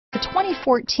The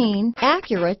 2014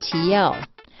 Acura TL.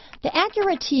 The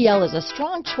Acura TL is a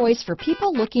strong choice for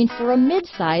people looking for a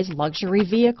mid-size luxury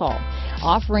vehicle.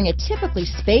 Offering a typically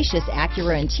spacious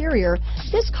Acura interior,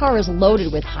 this car is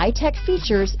loaded with high-tech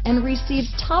features and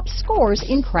receives top scores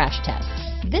in crash tests.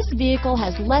 This vehicle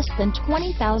has less than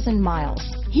 20,000 miles.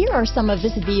 Here are some of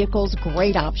this vehicle's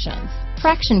great options: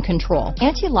 traction control,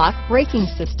 anti-lock braking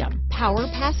system, power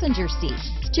passenger seat,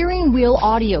 steering wheel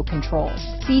audio controls,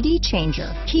 CD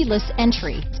changer, keyless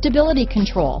entry, stability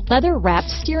control, leather-wrapped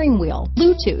steering wheel,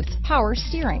 Bluetooth, power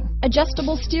steering,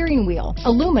 adjustable steering wheel,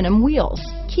 aluminum wheels,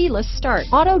 keyless start,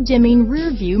 auto-dimming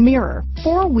rear-view mirror,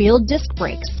 four-wheel disc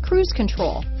brakes, cruise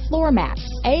control, floor mats,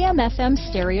 AM/FM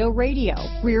stereo radio,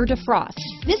 rear defrost.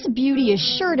 This beauty is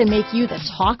sure to make you the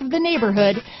talk of the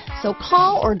neighborhood, so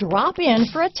call or drop in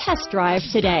for a test drive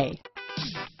today.